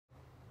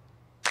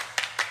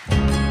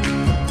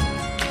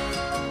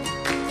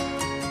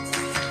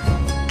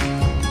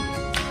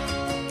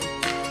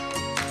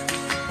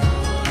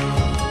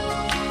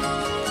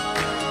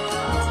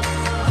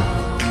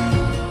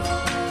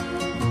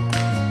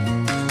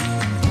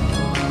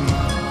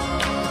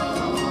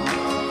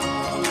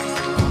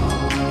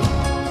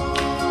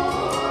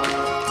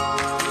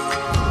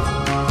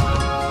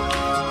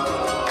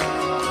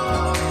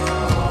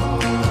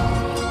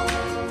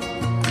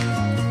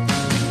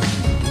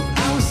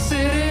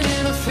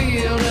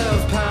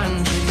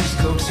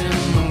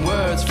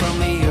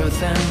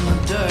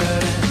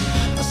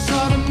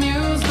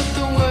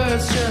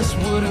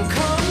wouldn't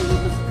come.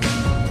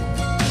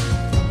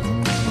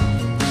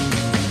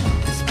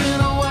 It's been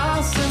a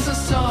while since I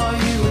saw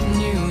you at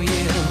New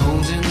Year,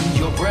 holding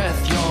your breath,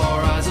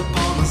 your eyes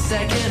upon the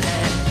second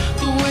hand.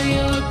 The way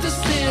you looked is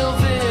still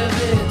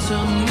vivid to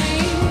me.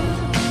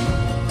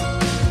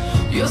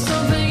 You're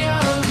something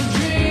out of a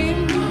dream,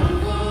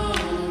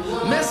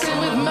 messing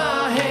with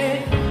my head.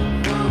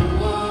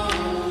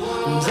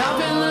 And I've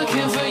been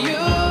looking for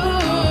you.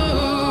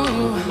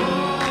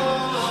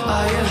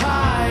 Are you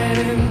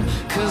hiding?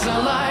 'Cause I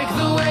like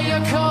the way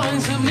you're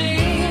calling to me.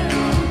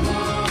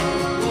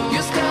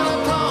 You stand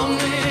upon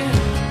me.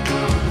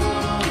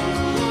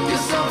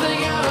 You're something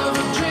out of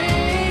a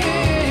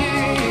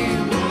dream.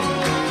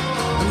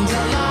 And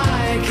I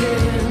like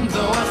it,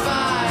 though I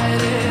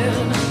fight it.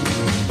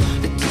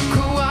 It took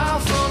a while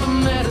for the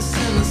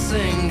medicine to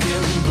sink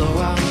in, blow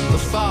out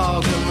the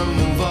fog and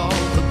remove all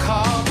the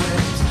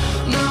cobwebs.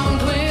 Now I'm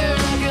clear,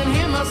 I can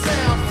hear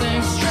myself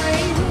think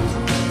straight.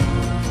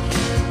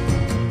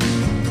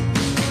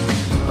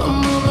 I'm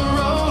on the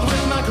road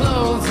with my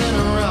clothes in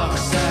a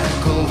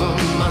rucksack over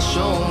my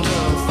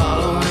shoulder,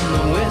 following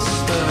the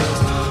whispers.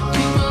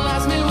 People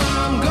ask me where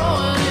I'm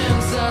going in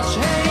such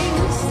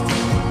haste,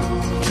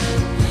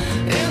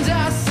 and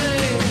I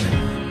say,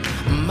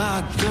 my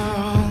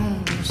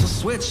girl's a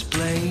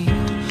switchblade,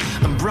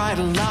 a bright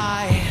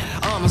light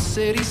on the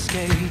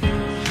cityscape.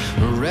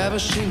 Wherever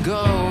she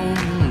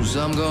goes,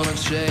 I'm gonna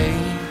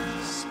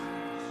chase.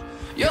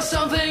 You're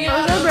something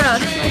out of a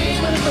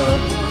dream,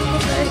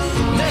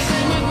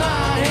 messing with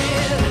my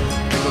head.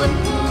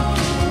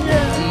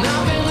 And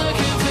I've been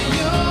looking for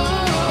you.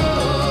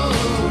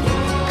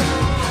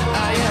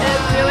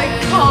 It's really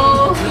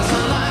cold. 'Cause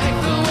I like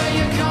the way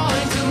you're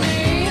calling to me.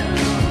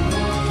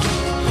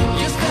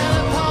 You stand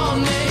upon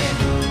me.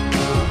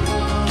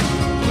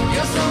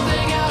 You're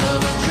something out of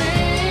a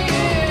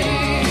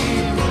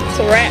dream. It's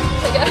a wrap.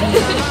 I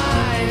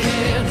like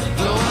it,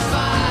 though I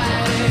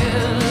fight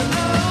it.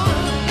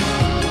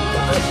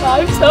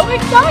 I'm so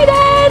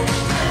excited!